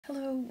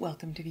Hello,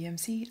 welcome to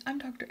VMC. I'm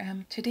Dr.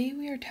 M. Today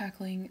we are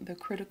tackling the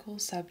critical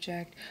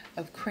subject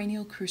of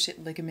cranial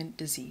cruciate ligament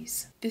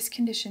disease. This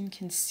condition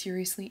can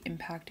seriously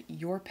impact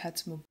your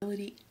pet's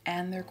mobility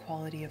and their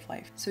quality of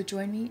life. So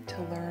join me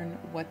to learn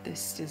what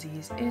this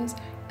disease is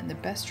and the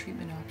best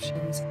treatment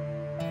options.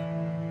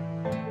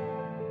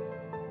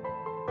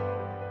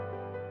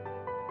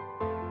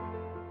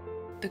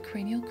 The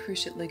cranial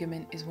cruciate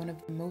ligament is one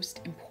of the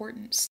most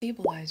important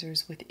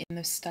stabilizers within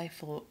the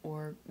stifle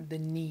or the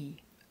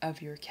knee of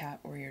your cat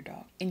or your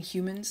dog. In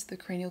humans, the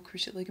cranial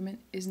cruciate ligament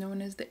is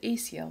known as the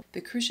ACL.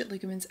 The cruciate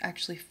ligaments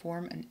actually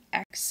form an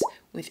X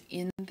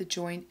within the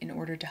joint in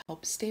order to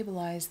help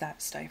stabilize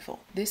that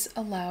stifle. This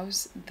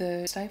allows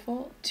the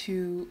stifle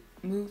to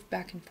move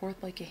back and forth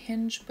like a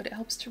hinge, but it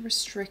helps to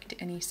restrict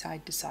any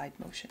side-to-side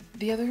motion.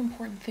 The other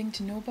important thing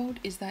to know about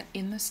is that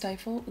in the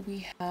stifle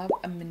we have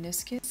a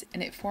meniscus,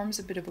 and it forms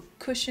a bit of a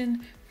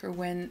cushion for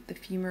when the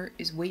femur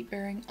is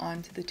weight-bearing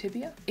onto the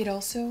tibia. It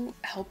also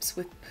helps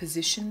with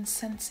position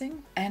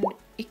sensing, and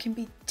it can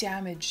be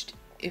damaged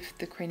if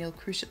the cranial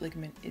cruciate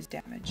ligament is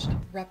damaged.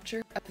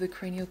 Rupture of the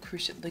cranial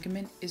cruciate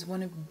ligament is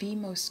one of the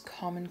most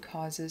common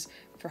causes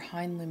for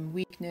hind limb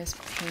weakness,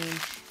 pain,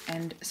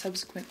 and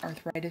subsequent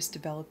arthritis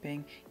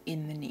developing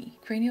in the knee.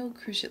 Cranial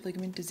cruciate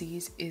ligament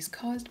disease is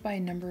caused by a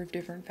number of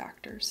different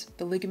factors.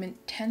 The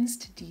ligament tends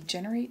to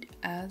degenerate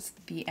as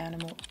the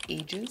animal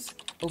ages.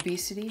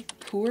 Obesity,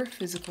 poor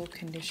physical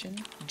condition,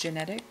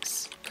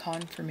 genetics,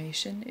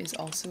 conformation is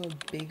also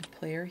a big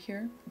player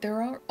here.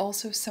 There are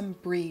also some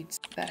breeds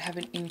that have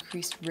an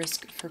increased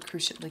risk for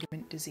cruciate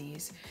ligament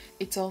disease.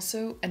 It's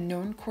also a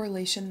known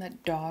correlation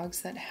that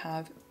dogs that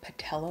have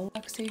patella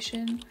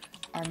luxation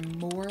are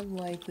more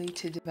likely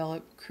to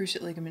develop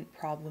cruciate ligament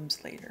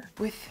problems later.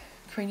 With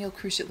cranial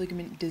cruciate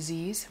ligament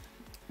disease,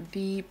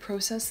 the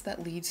process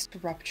that leads to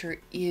rupture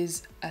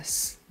is a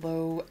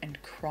slow and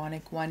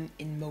chronic one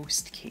in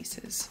most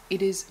cases.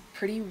 It is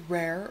pretty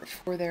rare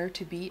for there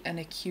to be an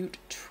acute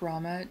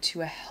trauma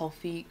to a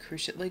healthy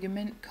cruciate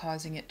ligament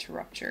causing it to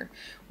rupture,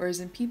 whereas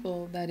in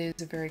people that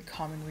is a very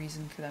common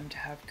reason for them to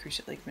have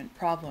cruciate ligament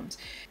problems.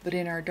 But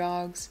in our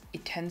dogs,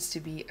 it tends to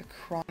be a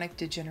chronic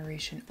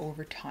degeneration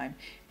over time,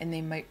 and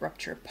they might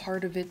rupture a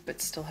part of it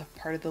but still have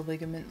part of the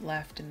ligament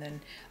left, and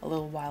then a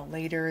little while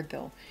later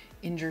they'll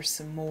injure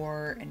some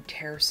more and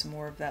tear some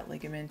more of that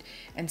ligament,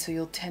 and so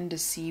you'll tend to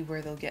see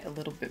where they'll get a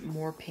little bit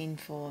more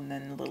painful and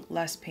then a little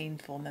less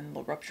painful, and then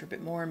they'll rupture a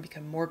bit more and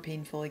become more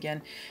painful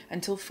again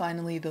until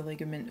finally the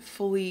ligament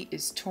fully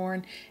is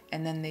torn,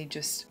 and then they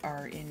just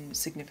are in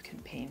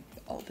significant pain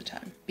all the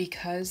time.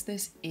 Because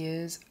this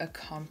is a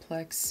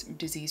complex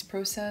disease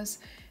process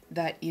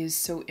that is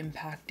so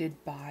impacted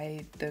by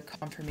the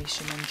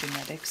conformation and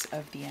genetics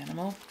of the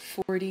animal,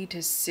 40 to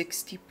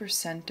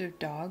 60% of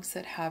dogs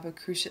that have a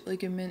cruciate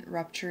ligament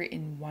rupture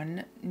in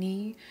one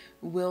knee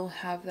will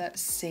have that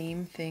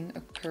same thing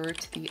occur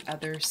to the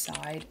other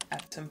side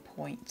at some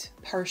point.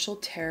 Partial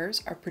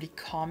tears are pretty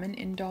common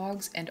in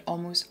dogs and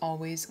almost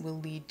always will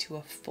lead to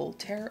a full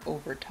tear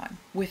over time.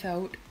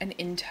 Without an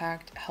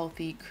intact,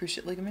 healthy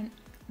cruciate ligament,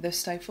 the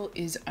stifle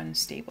is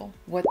unstable.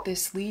 What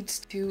this leads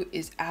to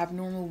is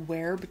abnormal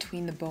wear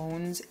between the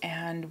bones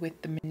and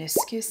with the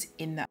meniscus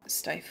in that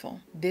stifle.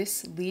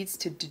 This leads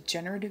to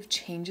degenerative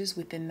changes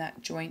within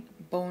that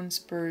joint. Bone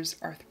spurs,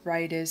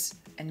 arthritis,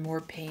 and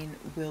more pain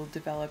will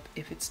develop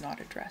if it's not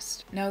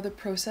addressed. Now, the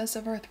process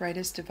of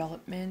arthritis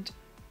development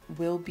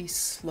will be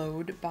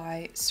slowed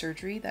by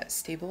surgery that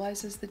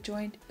stabilizes the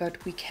joint,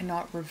 but we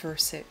cannot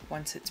reverse it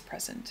once it's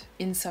present.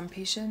 In some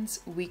patients,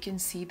 we can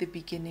see the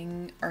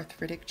beginning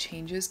arthritic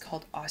changes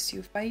called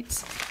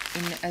osteophytes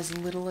in as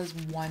little as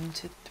 1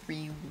 to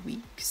 3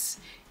 weeks.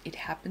 It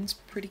happens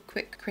pretty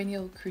quick.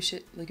 Cranial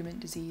cruciate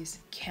ligament disease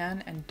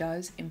can and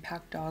does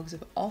impact dogs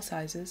of all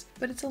sizes,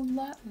 but it's a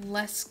lot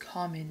less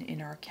common in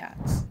our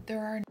cats. There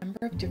are a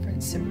number of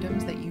different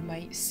symptoms that you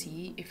might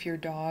see if your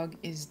dog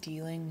is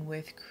dealing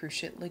with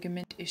cruciate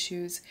ligament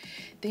issues.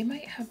 They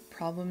might have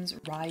problems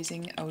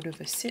rising out of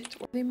a sit,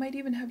 or they might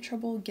even have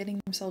trouble getting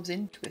themselves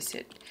into a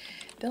sit.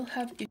 They'll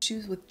have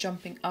issues with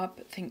jumping up,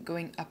 think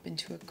going up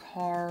into a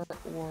car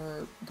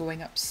or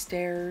going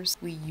upstairs.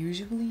 We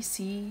usually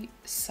see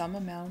some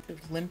amount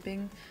of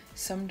limping.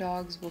 Some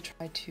dogs will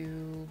try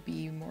to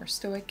be more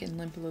stoic and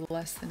limp a little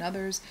less than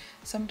others.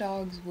 Some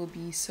dogs will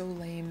be so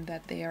lame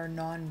that they are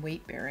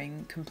non-weight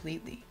bearing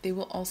completely. They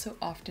will also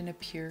often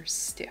appear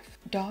stiff.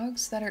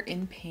 Dogs that are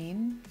in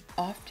pain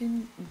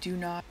often do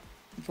not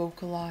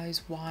vocalize,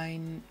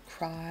 whine,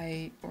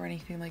 cry, or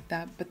anything like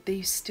that, but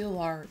they still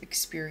are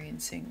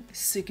experiencing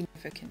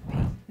significant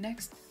pain.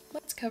 Next,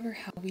 let's cover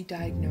how we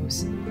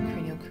diagnose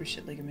cranial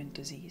cruciate ligament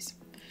disease.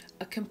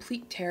 A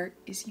complete tear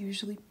is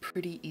usually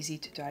pretty easy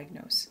to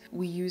diagnose.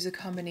 We use a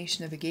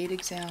combination of a gait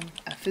exam,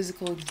 a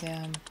physical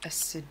exam, a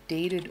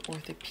sedated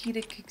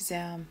orthopedic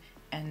exam,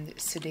 and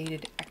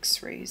sedated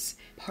x-rays.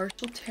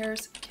 Partial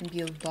tears can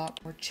be a lot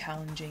more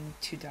challenging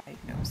to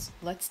diagnose.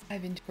 Let's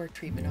dive into our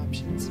treatment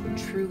options.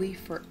 Truly,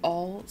 for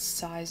all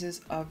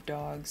sizes of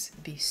dogs,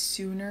 the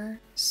sooner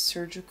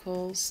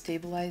surgical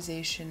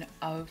stabilization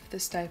of the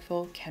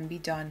stifle can be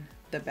done,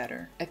 the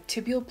better. A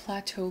tibial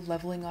plateau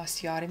leveling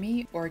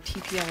osteotomy, or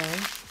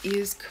TPLO,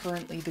 is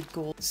currently the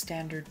gold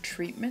standard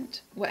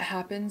treatment. What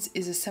happens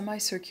is a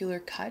semicircular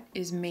cut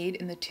is made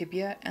in the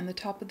tibia, and the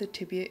top of the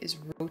tibia is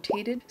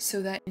rotated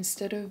so that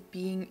instead of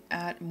being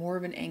at more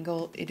of an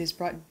angle, it is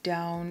brought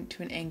down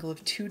to an angle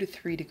of 2 to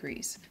 3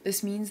 degrees.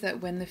 This means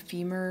that when the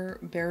femur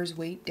bears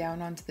weight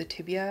down onto the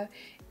tibia,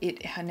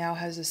 it now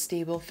has a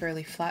stable,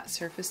 fairly flat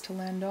surface to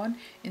land on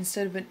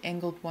instead of an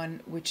angled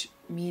one, which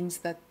means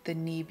that the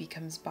knee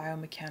becomes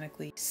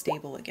biomechanically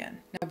stable again.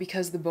 Now,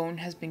 because the bone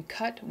has been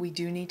cut, we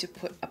do need to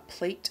put a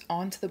plate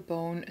onto the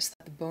bone so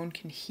that the bone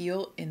can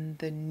heal in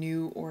the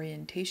new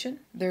orientation.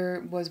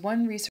 There was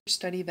one research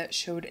study that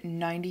showed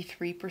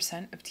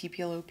 93% of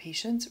TPLO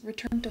patients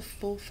returned to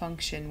full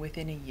function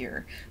within a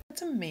year.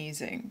 That's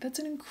amazing. That's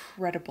an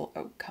incredible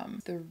outcome.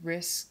 The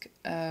risk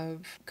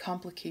of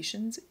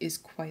complications is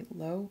quite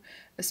low,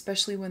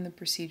 especially when the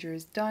procedure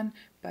is done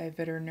by a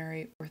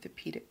veterinary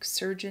orthopedic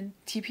surgeon.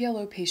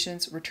 TPLO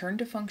patients return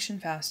to function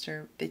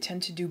faster, they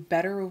tend to do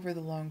better over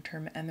the long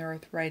term, and their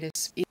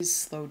arthritis is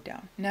slowed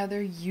down. Now,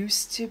 there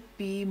used to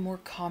be more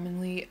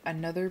commonly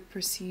another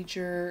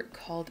procedure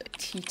called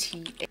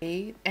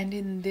TTA, and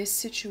in this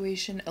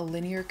situation, a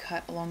linear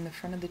cut along the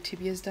front of the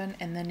tibia is done,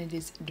 and then it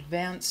is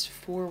advanced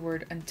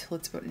forward until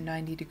it's about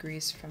 90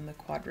 degrees from the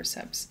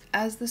quadriceps.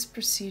 As this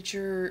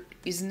procedure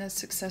isn't as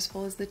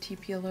successful as the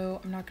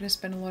TPLO, I'm not going to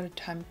spend a lot of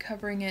time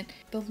covering it.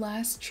 The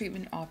last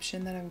treatment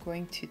option that I'm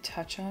going to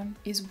touch on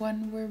is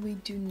one where we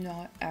do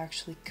not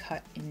actually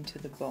cut into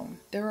the bone.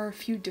 There are a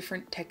few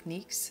different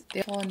techniques.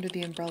 They fall under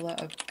the umbrella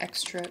of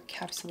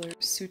extracapsular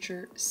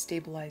suture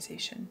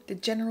stabilization. The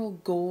general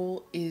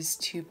goal is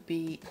to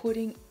be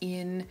putting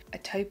in a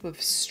type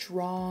of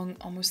strong,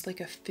 almost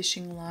like a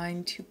fishing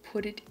line, to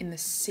put it in the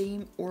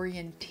same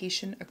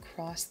orientation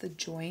across the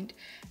joint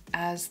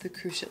as the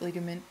cruciate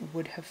ligament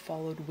would have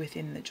followed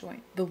within the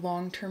joint. The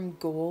long-term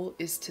goal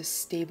is to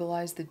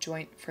stabilize the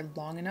joint for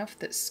long enough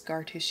that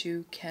scar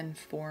tissue can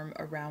form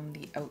around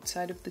the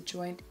outside of the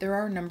joint. There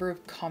are a number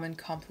of common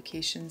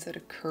complications that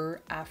occur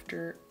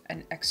after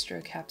an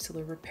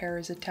extracapsular repair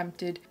is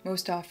attempted.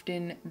 Most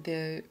often,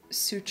 the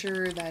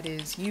suture that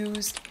is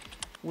used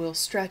will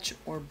stretch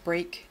or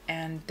break,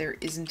 and there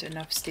isn't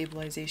enough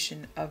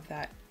stabilization of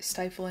that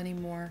stifle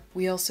anymore.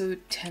 We also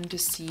tend to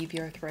see the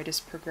arthritis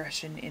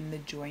progression in the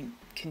joint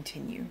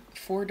continue.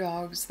 For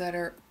dogs that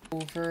are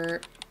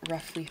over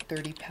roughly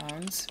 30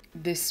 pounds,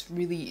 this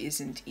really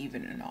isn't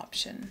even an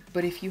option.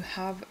 But if you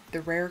have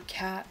the rare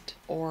cat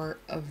or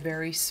a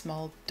very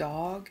small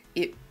dog,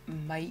 it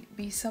might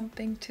be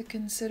something to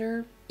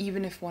consider.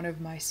 Even if one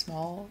of my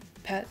small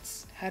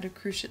pets had a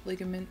cruciate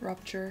ligament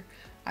rupture,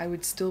 I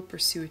would still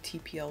pursue a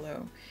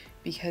TPLO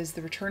because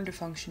the return to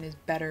function is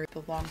better,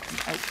 the long-term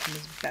outcome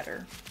is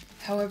better.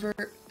 However,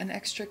 an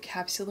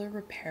extracapsular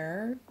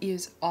repair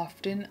is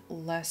often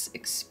less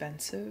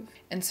expensive,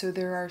 and so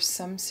there are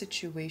some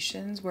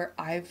situations where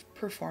I've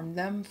performed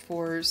them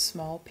for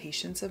small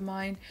patients of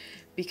mine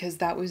because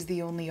that was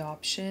the only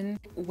option.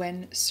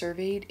 When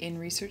surveyed in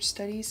research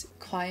studies,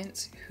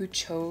 clients who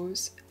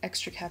chose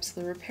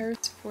extracapsular repairs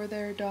for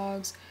their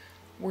dogs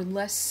were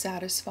less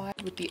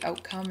satisfied with the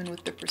outcome and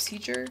with the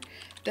procedure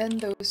than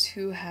those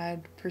who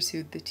had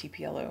pursued the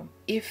TPLO.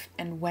 If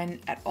and when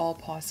at all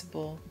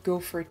possible, go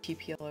for a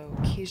TPLO.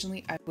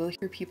 Occasionally, I will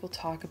hear people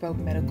talk about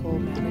medical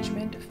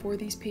management for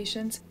these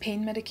patients.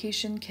 Pain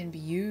medication can be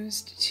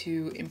used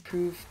to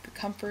improve the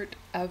comfort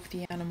of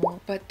the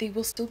animal, but they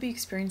will still be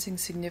experiencing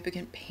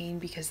significant pain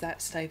because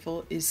that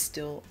stifle is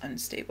still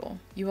unstable.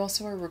 You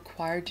also are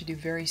required to do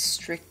very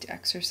strict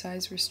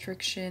exercise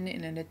restriction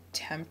in an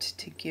attempt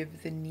to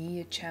give the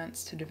knee a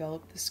chance to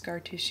develop the scar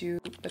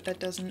tissue, but that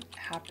doesn't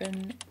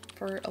happen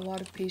for a lot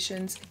of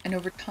patients, and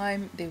over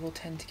time they will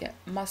tend to get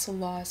muscle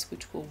loss,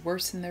 which will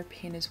worsen their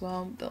pain as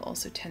well. They'll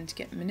also tend to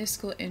get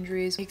meniscal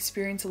injuries,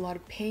 experience a lot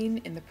of pain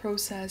in the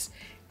process,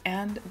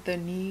 and the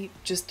knee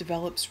just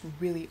develops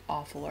really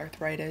awful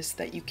arthritis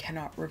that you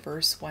cannot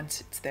reverse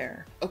once it's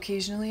there.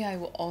 Occasionally I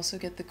will also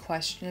get the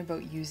question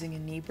about using a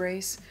knee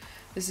brace.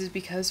 This is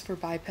because for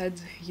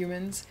bipeds,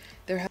 humans,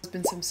 there has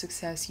been some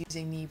success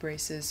using knee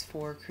braces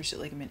for cruciate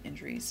ligament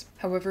injuries.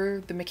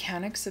 However, the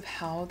mechanics of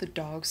how the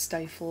dog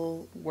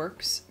stifle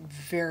works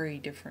very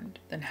different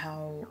than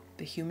how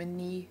the human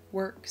knee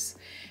works,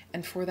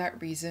 and for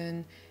that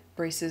reason,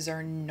 braces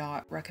are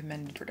not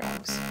recommended for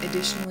dogs.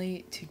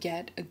 Additionally, to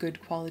get a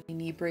good quality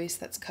knee brace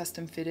that's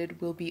custom fitted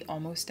will be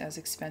almost as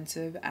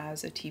expensive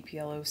as a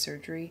TPLO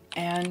surgery.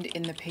 And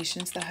in the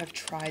patients that have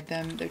tried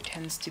them, there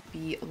tends to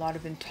be a lot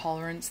of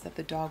intolerance that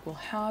the dog will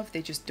have.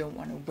 They just don't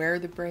want to wear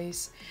the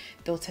brace.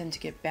 They'll tend to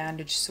get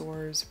bandage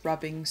sores,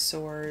 rubbing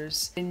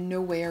sores. In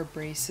no way are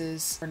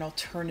braces an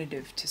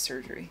alternative to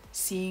surgery.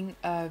 Seeing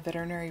a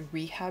veterinary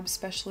rehab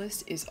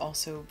specialist is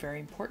also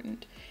very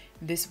important.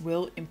 This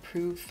will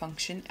improve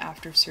function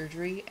after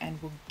surgery and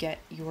will get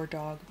your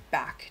dog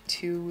back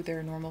to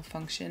their normal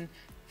function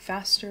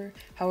faster.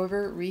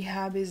 However,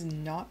 rehab is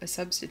not a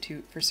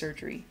substitute for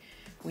surgery.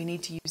 We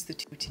need to use the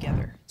two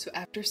together. So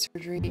after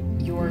surgery,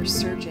 your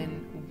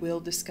surgeon will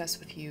discuss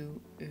with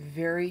you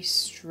very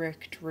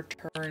strict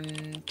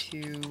return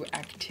to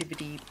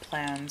activity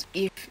plans.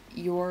 If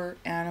your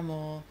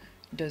animal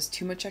does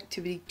too much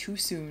activity too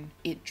soon,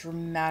 it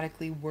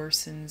dramatically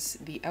worsens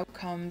the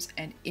outcomes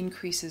and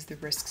increases the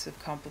risks of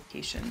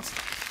complications.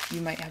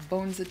 You might have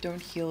bones that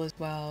don't heal as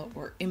well,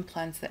 or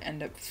implants that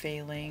end up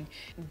failing.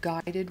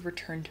 Guided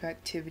return to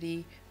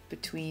activity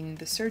between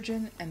the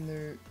surgeon and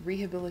the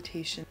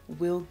rehabilitation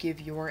will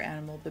give your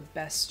animal the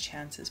best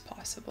chances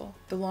possible.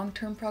 The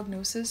long-term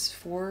prognosis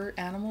for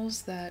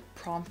animals that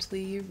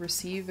promptly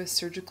receive a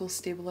surgical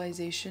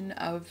stabilization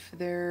of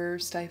their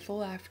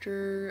stifle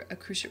after a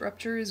cruciate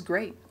rupture is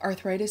great.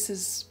 Arthritis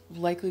is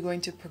likely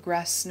going to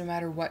progress no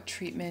matter what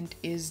treatment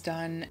is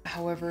done.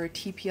 However,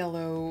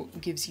 TPLO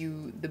gives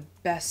you the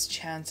best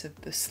chance of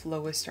the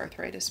slowest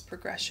arthritis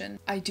progression.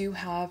 I do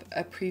have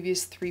a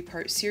previous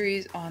 3-part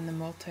series on the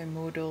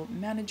multimodal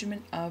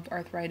management of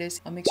arthritis.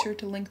 I'll make sure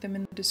to link them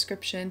in the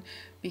description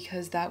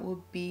because that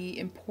will be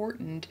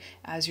important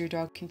as your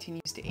dog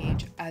continues to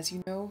age. As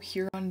you know,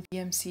 here on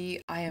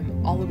VMC, I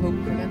am all about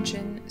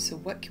prevention. So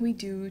what can we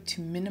do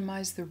to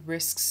minimize the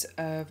risks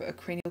of a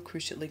cranial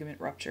cruciate ligament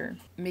rupture?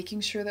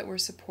 Making sure that we're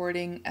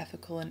supporting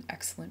ethical and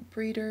excellent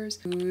breeders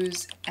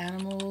whose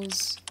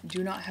animals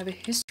do not have a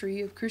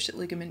history of cruciate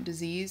ligament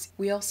disease.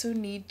 We also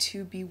need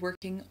to be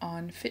working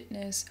on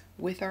fitness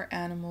with our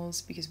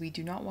animals because we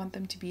do not want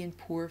them to be in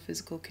poor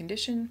physical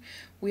condition.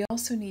 We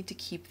also need to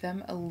keep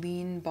them a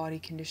lean body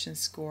condition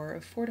score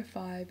of 4 to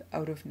 5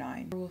 out of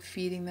 9. We're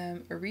feeding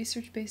them a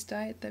research-based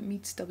diet that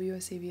meets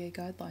WSAVA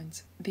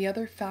guidelines. The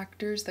other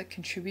factors that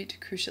contribute to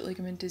cruciate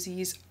ligament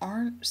disease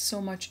aren't so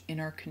much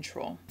in our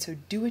control. So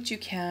do what you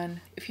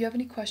can. If you have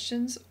any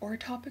questions or a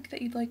topic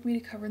that you'd like me to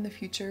cover in the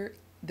future,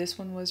 this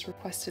one was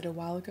requested a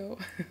while ago,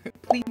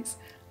 please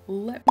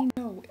let me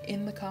know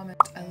in the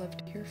comments. I love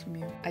to hear from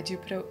you. I do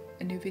put out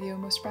a new video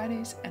most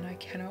Fridays, and I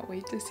cannot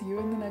wait to see you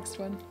in the next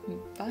one.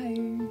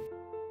 Bye!